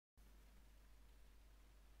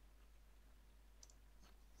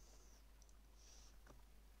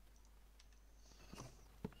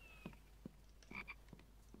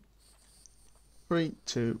Three,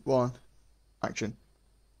 two, one, action.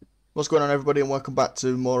 What's going on, everybody, and welcome back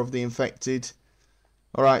to more of The Infected.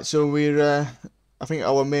 Alright, so I think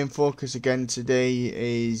our main focus again today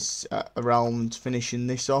is around finishing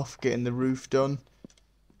this off, getting the roof done.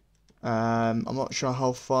 I'm not sure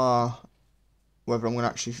how far, whether I'm going to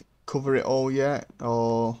actually cover it all yet,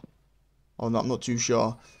 or not, I'm not too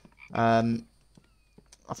sure. I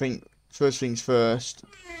think first things first,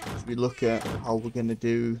 is we look at how we're going to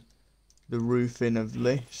do the roofing of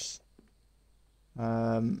this.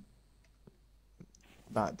 That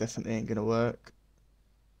definitely ain't gonna work.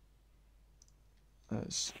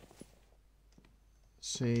 Let's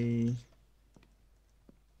see.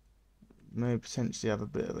 May potentially have a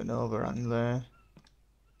bit of an overhang there.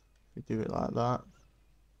 If we do it like that.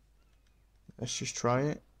 Let's just try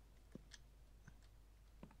it.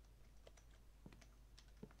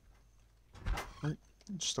 Oh,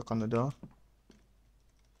 stuck on the door.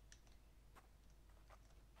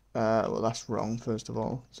 Well, that's wrong, first of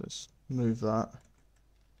all. So let's move that.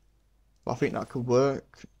 But I think that could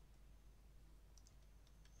work.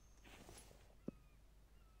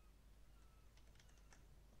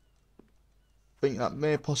 I think that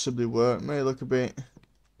may possibly work. May look a bit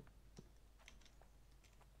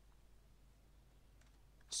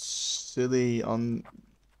silly on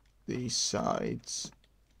these sides.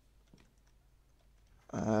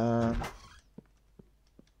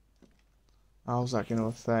 How's that going to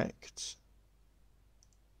affect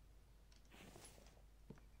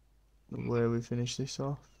the way we finish this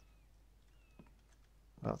off?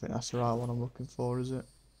 I don't think that's the right one I'm looking for, is it?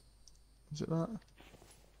 Is it that?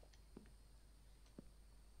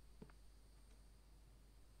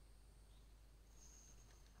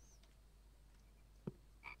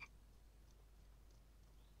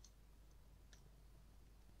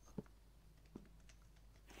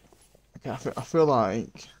 Okay, I feel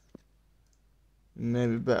like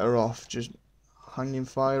maybe better off just hanging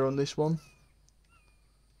fire on this one.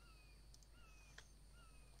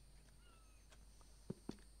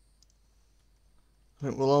 I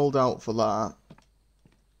think we'll hold out for that.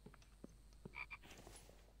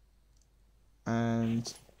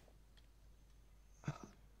 And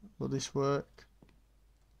will this work?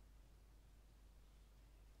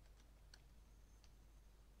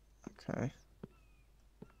 Okay.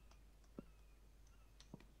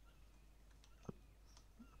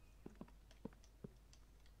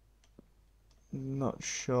 Not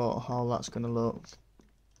sure how that's gonna look.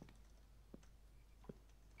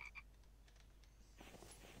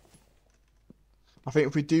 I think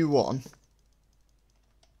if we do one,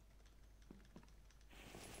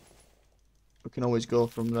 we can always go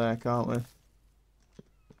from there, can't we?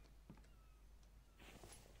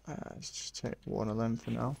 Let's just take one of them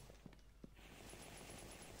for now.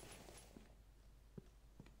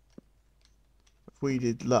 If we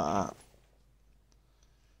did that,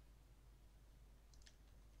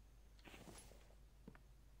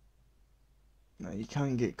 now you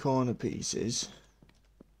can get corner pieces,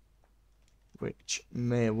 which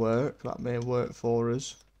may work. That may work for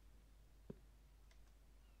us.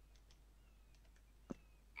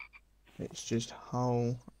 It's just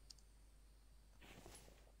how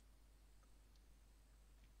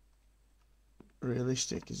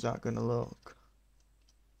realistic is that going to look?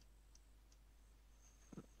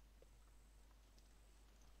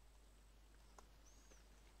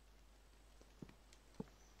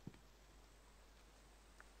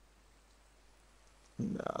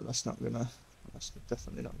 No, that's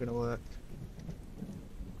definitely not gonna work.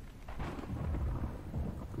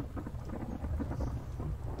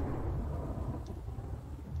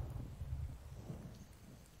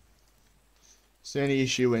 Is there any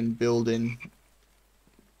issue in building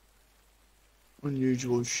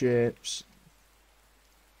unusual shapes?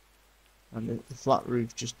 And the flat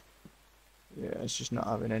roof just, yeah, it's just not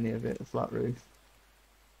having any of it, the flat roof.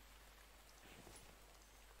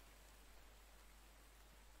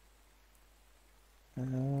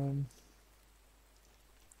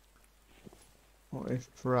 What if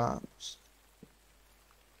perhaps,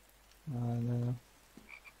 no.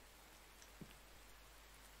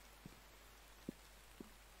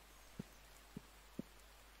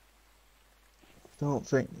 Don't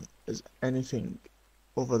think there's anything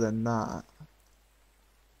other than that.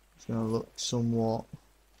 It's gonna look somewhat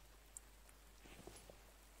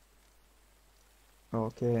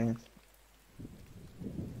okay.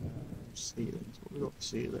 Ceilings, what we got for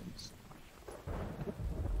ceilings?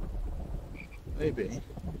 Maybe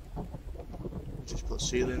just put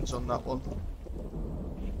ceilings on that one.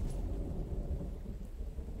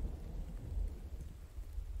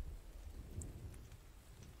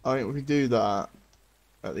 I think we can do that.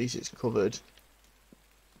 At least it's covered.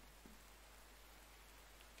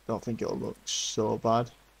 don't think it'll look so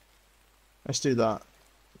bad. Let's do that.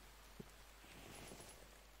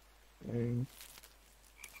 Get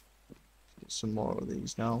some more of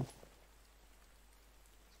these now.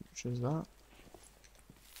 Which is that?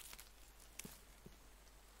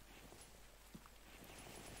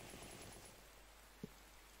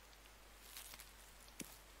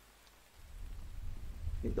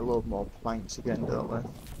 Need a load more planks again, don't we?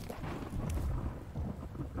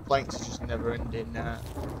 Planks is just never ending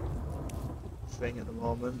thing at the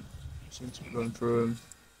moment. Seem to be going through them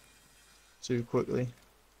too quickly.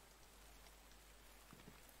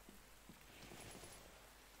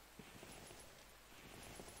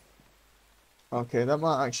 Okay, that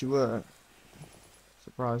might actually work,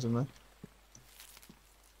 surprisingly.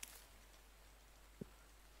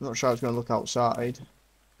 I'm not sure how it's going to look outside.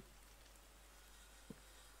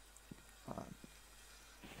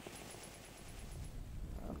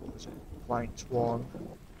 What was it? Planks 1.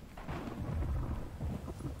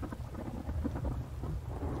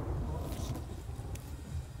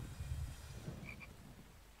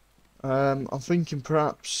 I'm thinking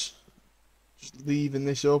perhaps just leaving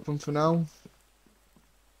this open for now.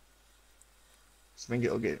 I think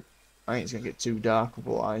it's gonna get too dark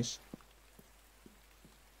otherwise.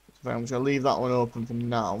 So I'm just gonna leave that one open for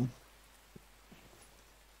now.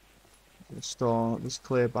 Store this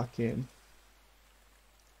clear back in.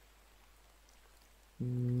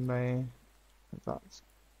 That's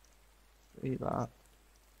eat that.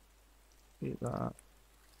 Eat that.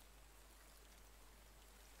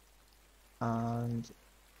 And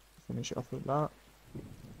finish it off with that.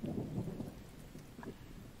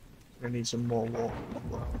 I need some more water as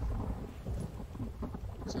well.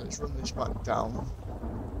 So let's run this back down.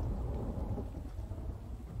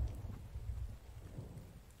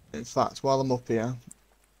 In fact, while I'm up here,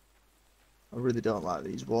 I really don't like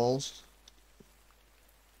these walls.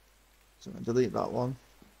 So I'm going to delete that one.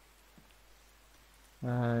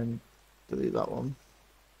 And delete that one.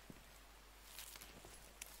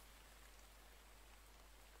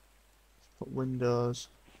 Put windows.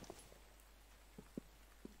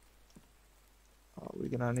 Oh, we're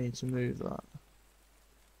going to need to move that.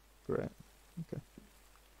 Great. Okay.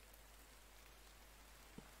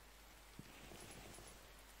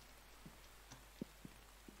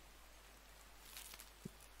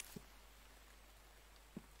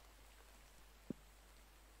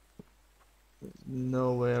 There's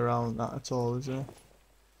no way around that at all, is there?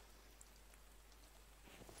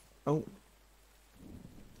 Oh.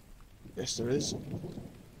 Yes, there is.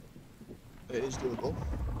 It is doable.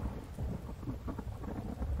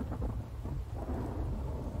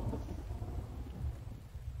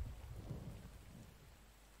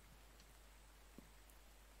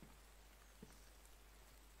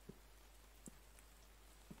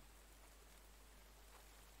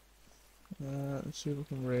 Let's see if we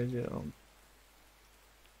can raise it up.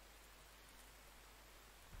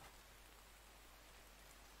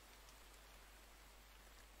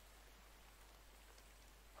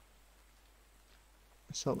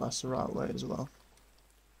 Let's hope that's the right way as well.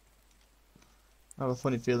 I have a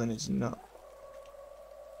funny feeling it's not.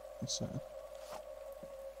 Let's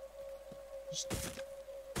just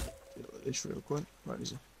deal with this real quick. Where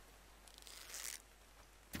is it?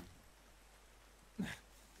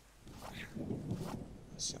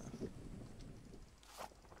 Let's,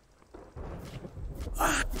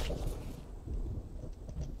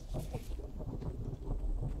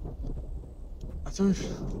 I don't.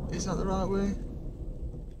 Is that the right way?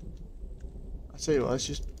 I tell you what, let's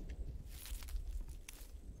just.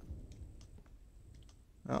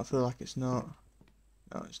 No, I feel like it's not.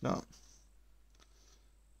 No, it's not.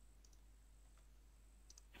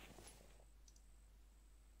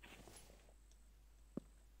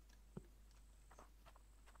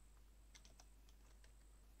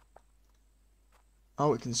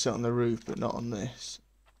 Oh, it can sit on the roof, but not on this.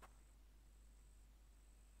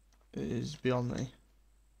 It is beyond me.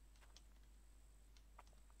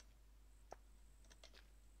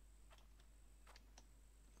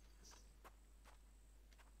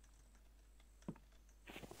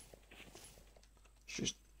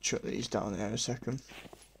 Just shut these down there a second.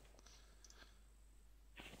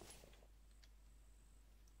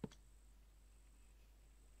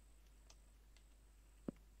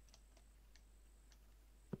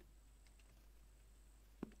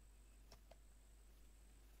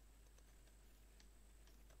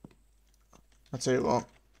 I'll tell you what,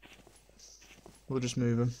 we'll just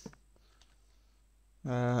move them.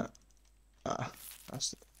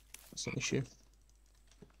 That's an issue.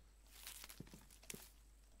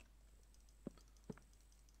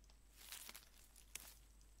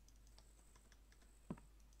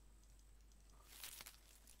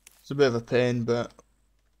 It's a bit of a pain, but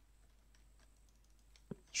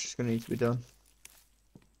it's just going to need to be done.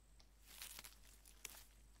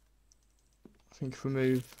 I think if we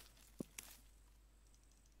move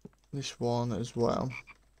this one as well, I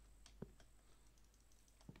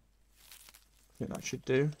think that should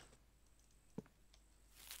do.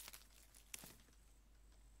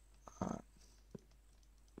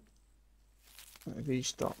 If he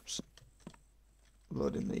stops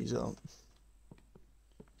loading these up.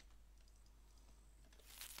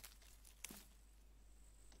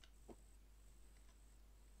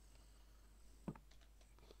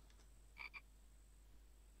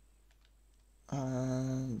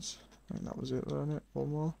 And I think that was it, wasn't it? One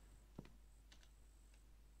more.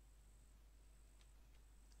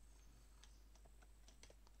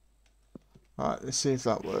 Alright, let's see if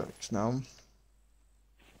that works now.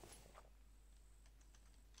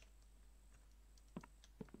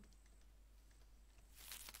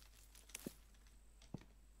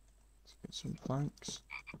 Let's get some planks.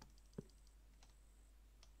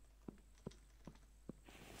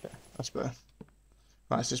 Yeah, that's better.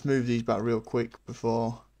 Right, let's just move these back real quick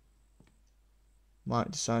before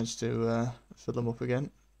Mike decides to fill them up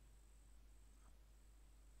again.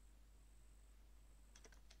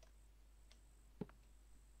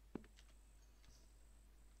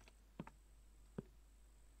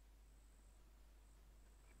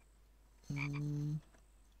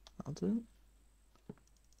 I'll do.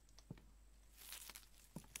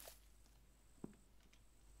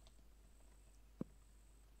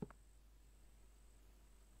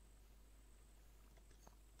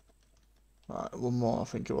 Right, one more I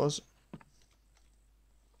think it was.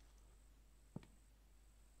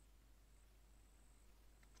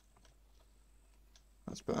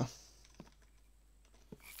 That's better.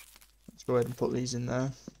 Let's go ahead and put these in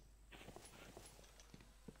there.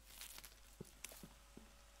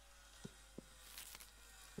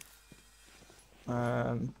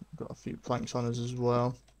 Got a few planks on us as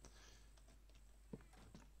well.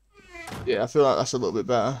 Yeah, I feel like that's a little bit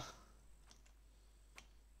better.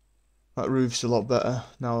 That roof's a lot better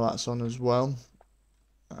now that's on as well.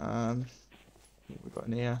 What we got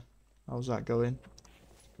in here? How's that going?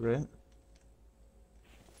 Great.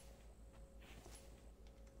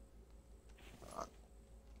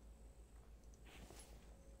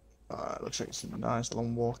 Looks like it's a nice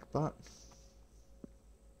long walk back.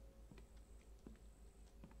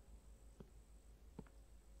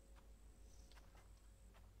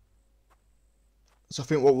 So I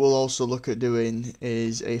think what we'll also look at doing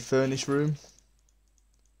is a furnace room.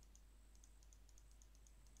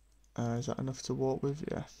 Is that enough to walk with?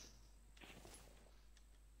 Yeah.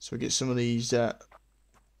 So we get some of these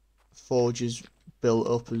forges built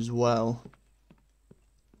up as well.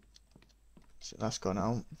 So that's gone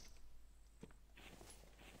out.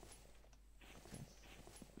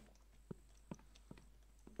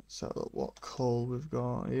 So look what coal we've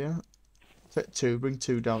got here. Take two, bring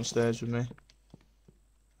two downstairs with me.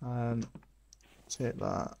 Take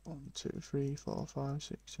that 1, 2, 3, 4, 5,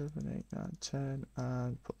 6, 7, 8, 9, 10,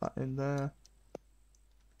 and put that in there.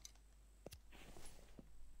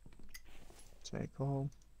 Take all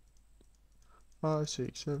 5,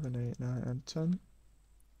 6, 7, 8, 9, and 10.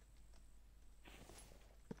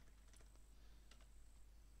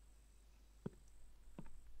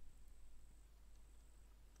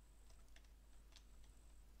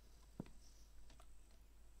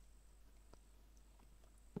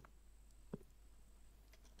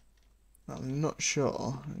 I'm not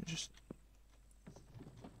sure. Just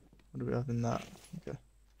what do we have in that? Okay.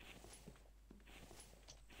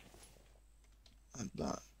 And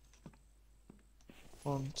that.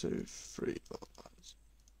 1, 2, 3, 4, 5.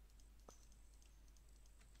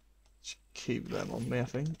 Just keep them on me, I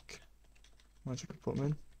think. Might I could put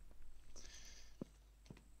them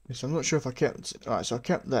in. So I'm not sure if I kept. Alright, so I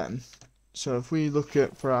kept them. So if we look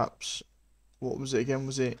at perhaps, what was it again?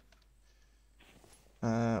 Was it?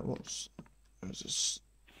 What's it was this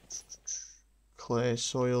clay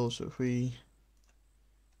soil? So if we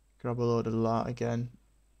grab a load of that again,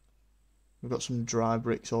 we've got some dry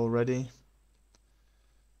bricks already.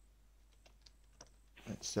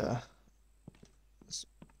 Let's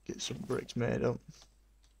get some bricks made up.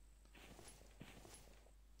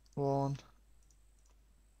 One.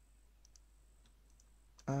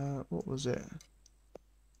 What was it?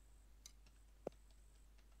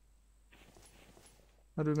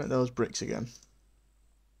 How do we make those bricks again?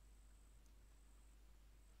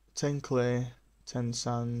 10 clay, 10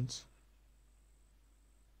 sand.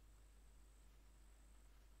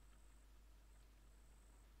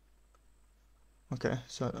 Okay,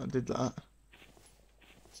 so I did that.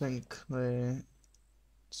 10 clay,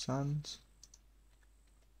 Sand.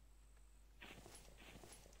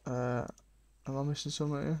 Am I missing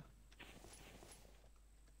something here?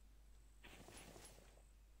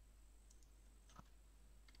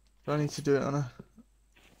 Do I need to do it on a...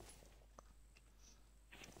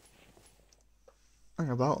 Hang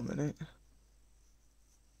about a minute.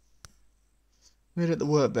 Made at the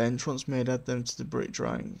workbench. Once made, add them to the brick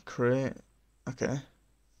drying crate. Okay.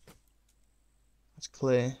 That's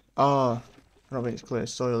clay. Oh, I don't think it's clay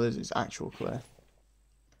soil, is it? It's actual clay.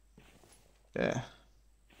 Yeah.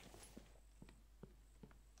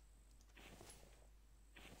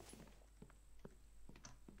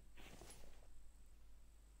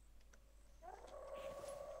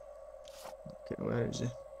 Okay, where is he?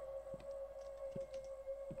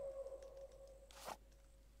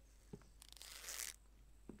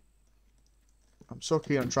 I'm so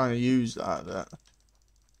keen on trying to use that.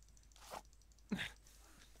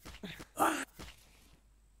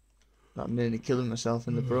 I'm nearly killing myself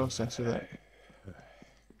in the process of it.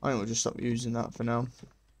 I think we'll just stop using that for now.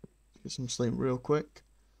 Get some sleep real quick.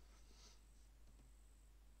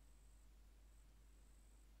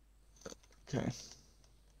 Okay.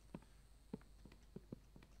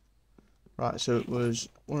 Right, so it was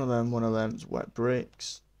one of them's wet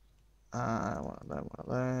bricks. One of them, one of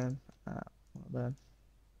them.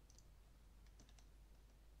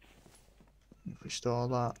 If we store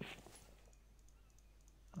that,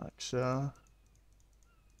 like so.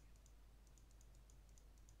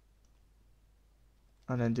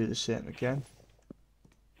 And then do the same again.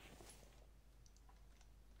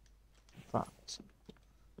 In fact,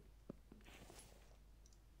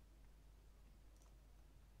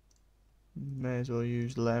 may as well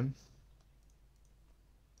use lem.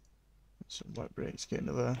 Some wet bricks, get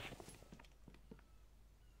another.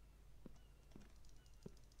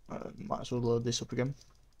 Might as well load this up again.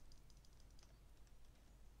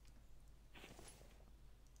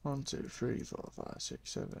 1, 2, 3, 4, 5,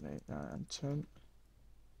 6, 7, 8, 9, 10.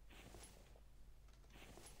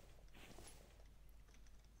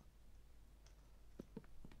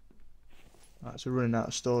 Right, so we're running out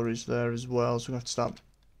of storage there as well, so we have to start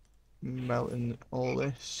melting all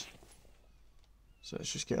this. So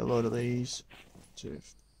let's just get a load of these. 1, 2.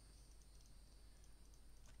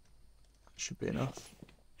 Should be enough.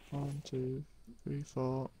 1, 2, 3,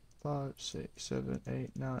 4, 5, 6, 7,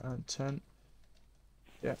 8, 9, and 10.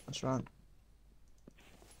 Yeah, that's right.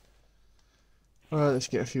 Alright, let's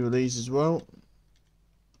get a few of these as well.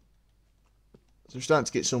 So we're starting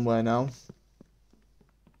to get somewhere now.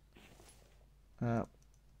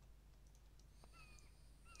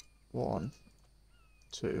 1,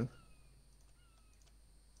 2.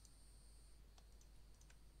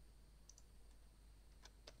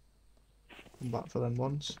 Come back for them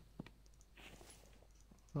ones.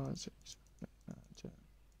 5, 6, 7, 8, 9, 10.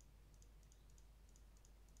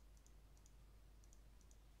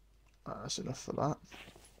 Right, that's enough for that.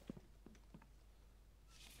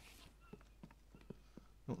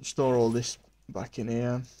 I'll store all this back in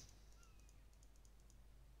here.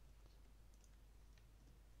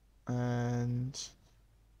 And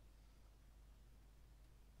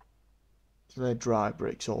so they're dry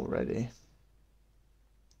bricks already.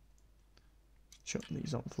 Chuck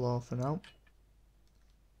these on the floor for now.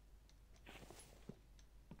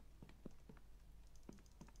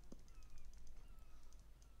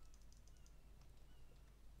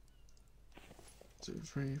 Two,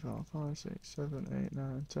 3, 4, 5, 6, 7, 8,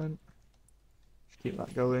 9, 10. Just keep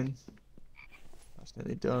that going. That's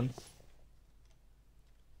nearly done.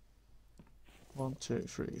 1, 2,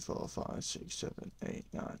 3, 4, 5, 6, 7, 8,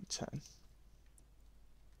 9, 10.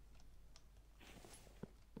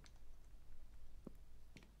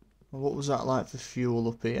 Well, what was that like for fuel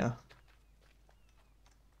up here?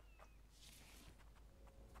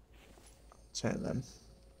 Take them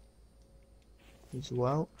as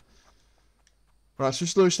well. Right, so we're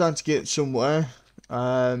slowly starting to get somewhere.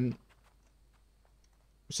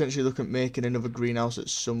 Essentially looking at making another greenhouse at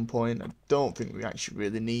some point. I don't think we actually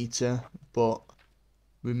really need to, but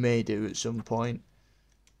we may do at some point.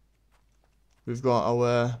 We've got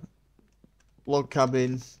our log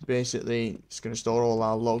cabin. Basically, it's going to store all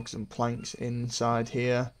our logs and planks inside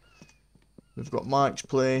here. We've got Mike's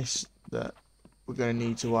place that we're going to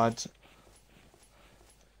need to add.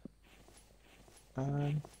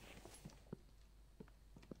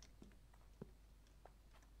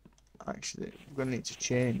 Actually, we're going to need to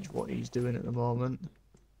change what he's doing at the moment.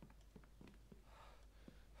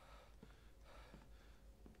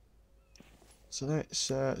 So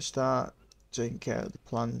let's start taking care of the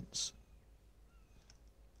plants.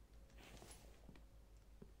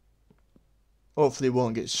 Hopefully he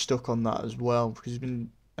won't get stuck on that as well, because he's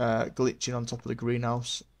been glitching on top of the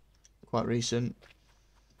greenhouse, quite recent.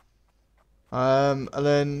 And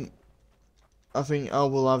then I think how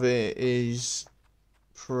we'll have it is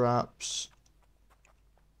perhaps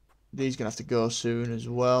these gonna have to go soon as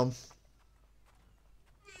well.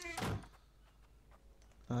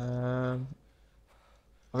 I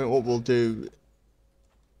think what we'll do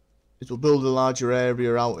is we'll build a larger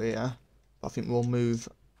area out here. I think we'll move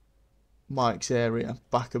Mike's area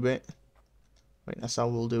back a bit. I think that's how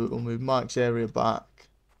we'll do it. We'll move Mike's area back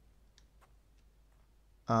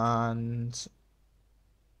and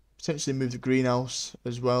potentially move the greenhouse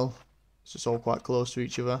as well, so it's all quite close to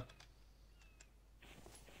each other.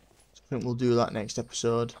 So I think we'll do that next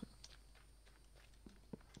episode.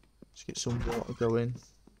 Let's get some water going.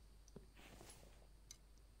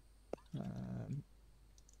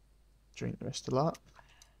 Drink the rest of that.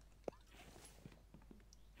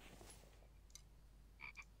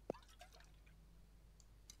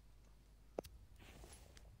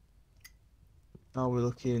 Now we're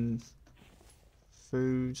looking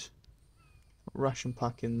food, ration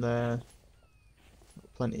pack in there,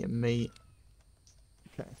 plenty of meat.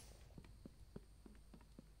 Okay.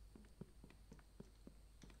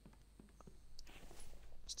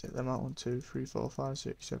 Let's take them out. 1, 2, 3, 4, 5,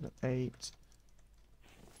 6, 7, 8,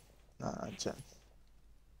 9, 10.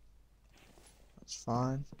 That's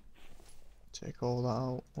fine. Take all that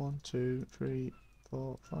out. 1, 2, 3,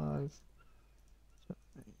 4, 5, 7,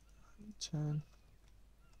 8, 9, 10.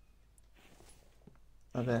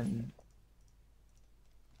 And then,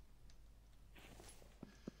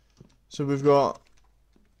 so we've got,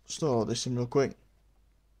 store all this in real quick.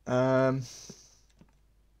 Oh,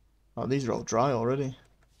 these are all dry already.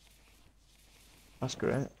 That's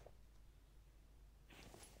great.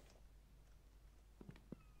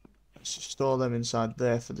 Let's just store them inside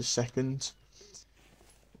there for the second.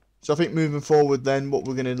 So I think moving forward then, what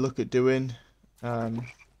we're going to look at doing,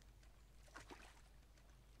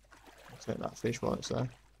 take that fish while it's there,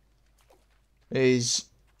 is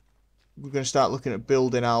we're going to start looking at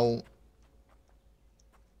building out.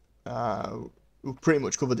 We've pretty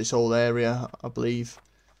much covered this whole area, I believe.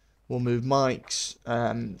 We'll move Mike's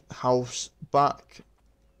house back,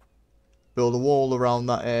 build a wall around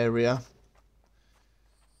that area,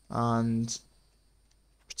 and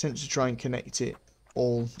potentially try and connect it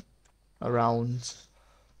all around.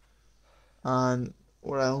 And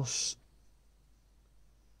what else?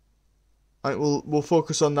 I think we'll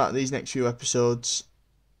focus on that these next few episodes.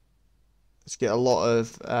 Let's get a lot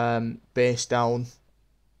of base down,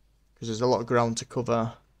 because there's a lot of ground to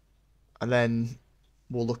cover, and then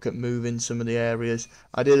we'll look at moving some of the areas.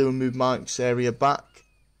 Ideally we'll move Mike's area back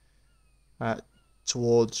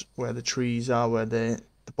towards where the trees are, where the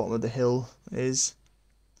bottom of the hill is,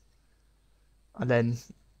 and then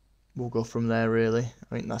we'll go from there really.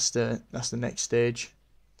 I think that's the next stage.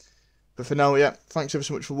 But for now, yeah, thanks ever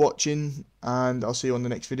so much for watching, and I'll see you on the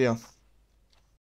next video.